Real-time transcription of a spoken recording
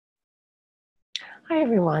Hi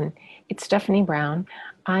everyone, it's Stephanie Brown.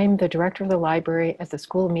 I'm the director of the library at the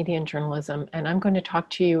School of Media and Journalism, and I'm going to talk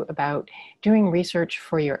to you about doing research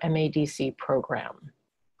for your MADC program.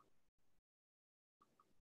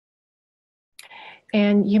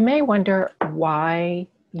 And you may wonder why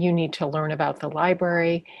you need to learn about the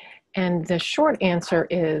library. And the short answer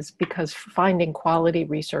is because finding quality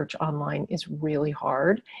research online is really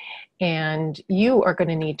hard. And you are going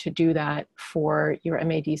to need to do that for your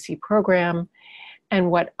MADC program. And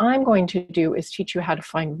what I'm going to do is teach you how to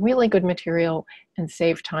find really good material and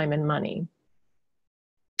save time and money.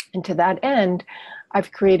 And to that end,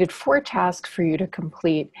 I've created 4 tasks for you to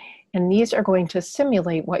complete. And these are going to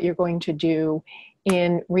simulate what you're going to do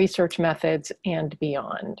in research methods and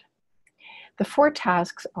beyond. The 4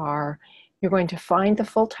 tasks are, you're going to find the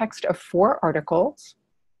full text of 4 articles.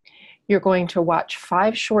 You're going to watch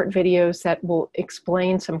 5 short videos that will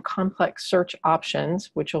explain some complex search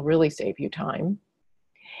options, which will really save you time.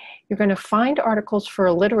 You're going to find articles for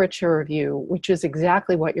a literature review, which is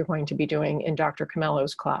exactly what you're going to be doing in Dr.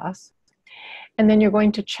 Camello's class. And then you're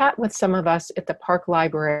going to chat with some of us at the Park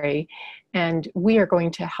Library, and we are going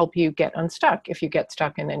to help you get unstuck if you get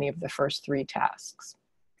stuck in any of the first 3 tasks.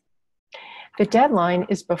 The deadline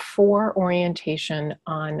is before orientation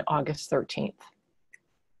on August 13th.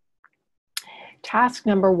 Task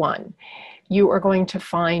number 1, you are going to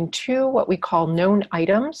find 2 what we call known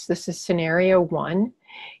items. This is scenario 1.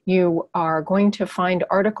 You are going to find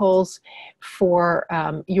articles for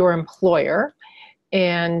your employer,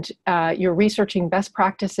 and you're researching best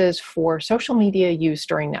practices for social media use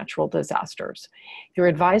during natural disasters. Your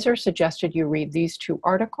advisor suggested you read these 2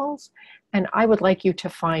 articles, and I would like you to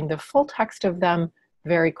find the full text of them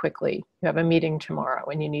very quickly. You have a meeting tomorrow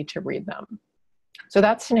and you need to read them. So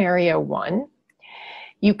that's scenario 1.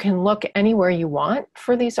 You can look anywhere you want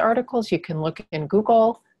for these articles. You can look in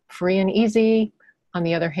Google, free and easy. On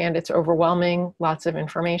the other hand, it's overwhelming, lots of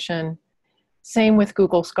information. Same with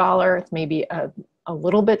Google Scholar. It's maybe a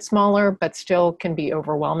little bit smaller, but still can be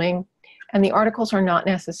overwhelming. And the articles are not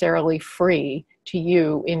necessarily free to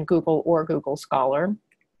you in Google or Google Scholar.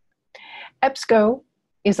 EBSCO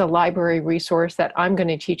is a library resource that I'm going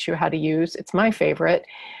to teach you how to use. It's my favorite.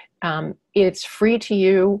 It's free to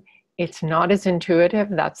you. It's not as intuitive.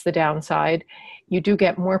 That's the downside. You do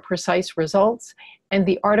get more precise results, and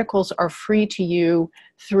the articles are free to you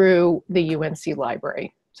through the UNC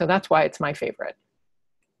library. So that's why it's my favorite.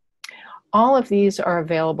 All of these are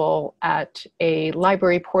available at a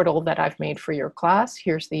library portal that I've made for your class.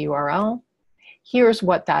 Here's the URL. Here's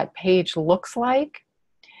what that page looks like.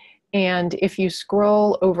 And if you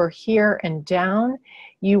scroll over here and down,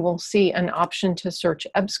 you will see an option to search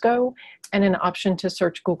EBSCO and an option to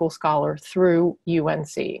search Google Scholar through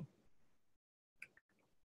UNC.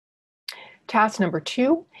 Task number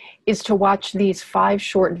 2 is to watch these 5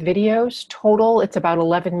 short videos. Total, it's about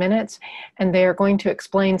 11 minutes, and they are going to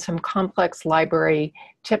explain some complex library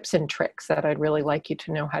tips and tricks that I'd really like you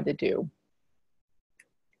to know how to do.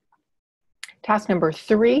 Task number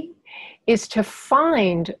 3 is to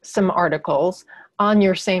find some articles on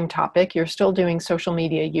your same topic. You're still doing social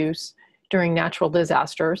media use during natural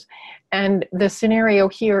disasters. And the scenario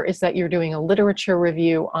here is that you're doing a literature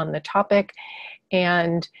review on the topic,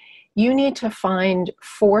 and you need to find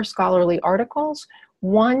 4 scholarly articles,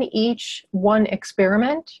 1 each, 1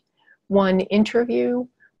 experiment, 1 interview,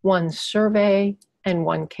 1 survey, and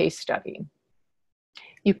 1 case study.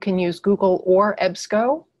 You can use Google or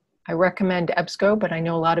EBSCO. I recommend EBSCO, but I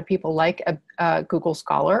know a lot of people like Google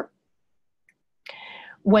Scholar.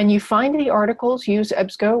 When you find the articles, use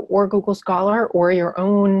EBSCO or Google Scholar or your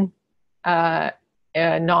own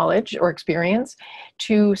knowledge or experience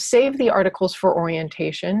to save the articles for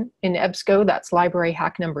orientation. In EBSCO, that's library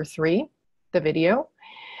hack number 3, the video.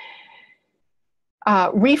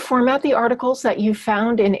 Reformat the articles that you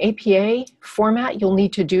found in APA format. You'll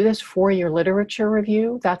need to do this for your literature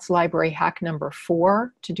review. That's library hack number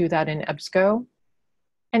 4, to do that in EBSCO.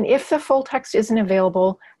 And if the full text isn't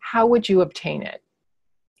available, how would you obtain it?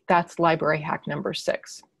 That's library hack number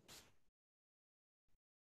 6.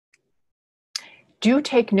 Do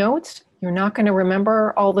take notes. You're not going to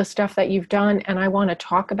remember all the stuff that you've done, and I want to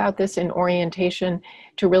talk about this in orientation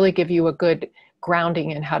to really give you a good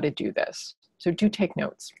grounding in how to do this. So do take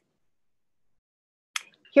notes.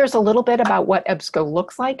 Here's a little bit about what EBSCO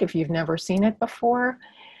looks like if you've never seen it before.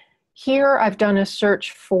 Here I've done a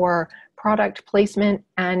search for product placement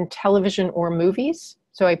and television or movies.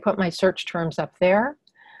 So I put my search terms up there.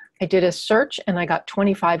 I did a search and I got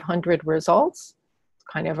 2,500 results. It's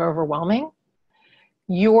kind of overwhelming.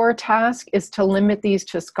 Your task is to limit these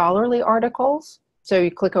to scholarly articles. So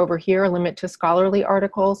you click over here, limit to scholarly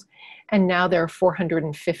articles, and now there are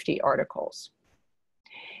 450 articles.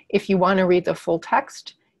 If you want to read the full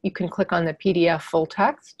text, you can click on the PDF full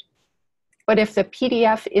text. But if the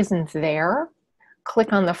PDF isn't there,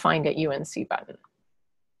 click on the Find at UNC button.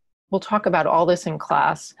 We'll talk about all this in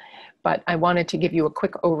class, but I wanted to give you a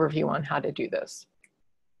quick overview on how to do this.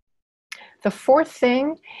 The fourth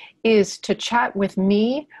thing is to chat with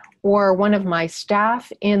me or one of my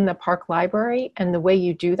staff in the Park Library, and the way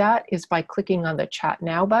you do that is by clicking on the Chat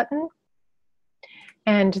Now button,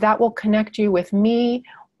 and that will connect you with me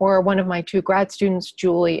or one of my two grad students,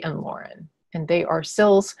 Julie and Lauren. And they are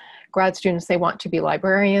SILS grad students. They want to be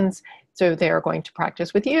librarians, so they are going to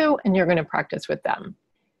practice with you and you're going to practice with them.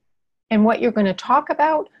 And what you're going to talk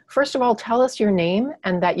about, first of all, tell us your name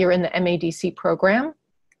and that you're in the MADC program.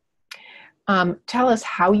 Tell us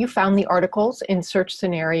how you found the articles in search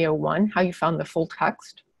scenario 1, how you found the full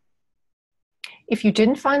text. If you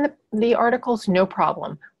didn't find the articles, no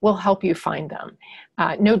problem. We'll help you find them.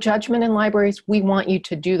 No judgment in libraries. We want you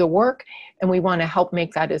to do the work, and we want to help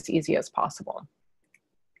make that as easy as possible.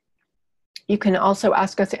 You can also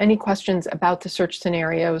ask us any questions about the search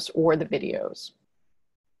scenarios or the videos.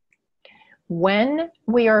 When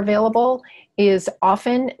we are available is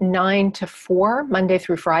often 9 to 4, Monday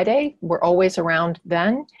through Friday. We're always around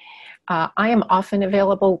then. I am often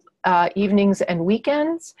available evenings and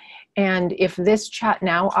weekends. And if this chat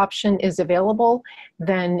now option is available,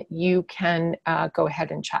 then you can go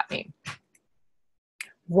ahead and chat me.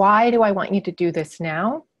 Why do I want you to do this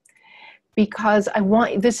now? Because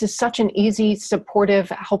this is such an easy, supportive,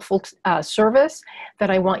 helpful service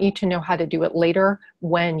that I want you to know how to do it later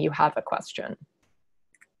when you have a question.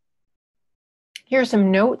 Here's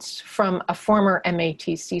some notes from a former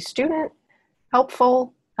MATC student.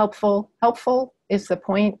 Helpful, helpful, helpful is the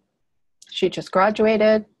point. She just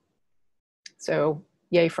graduated, so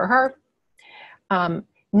yay for her.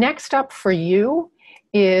 Next up for you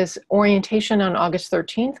is orientation on August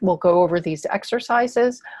 13th. We'll go over these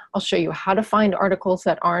exercises. I'll show you how to find articles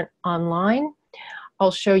that aren't online.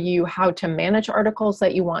 I'll show you how to manage articles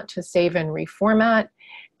that you want to save and reformat.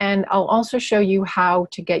 And I'll also show you how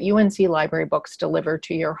to get UNC library books delivered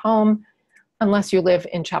to your home, unless you live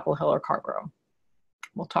in Chapel Hill or Carrboro.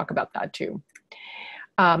 We'll talk about that too.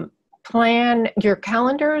 Plan your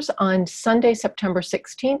calendars. On Sunday, September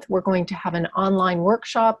 16th, we're going to have an online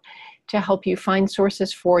workshop to help you find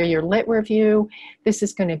sources for your lit review. This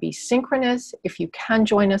is going to be synchronous. If you can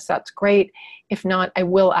join us, that's great. If not, I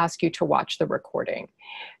will ask you to watch the recording.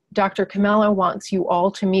 Dr. Camella wants you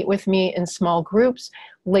all to meet with me in small groups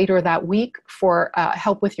later that week for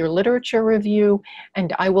help with your literature review,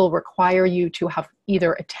 and I will require you to have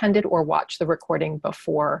either attended or watched the recording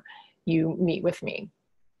before you meet with me.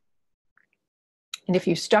 And if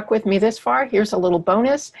you stuck with me this far, here's a little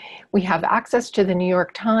bonus. We have access to the New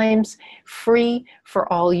York Times free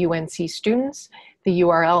for all UNC students. The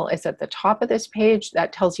URL is at the top of this page.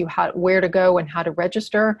 That tells you where to go and how to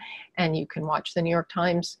register, and you can watch the New York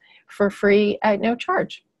Times for free at no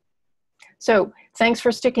charge. So thanks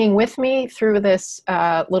for sticking with me through this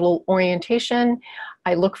little orientation.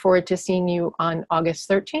 I look forward to seeing you on August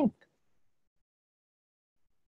 13th.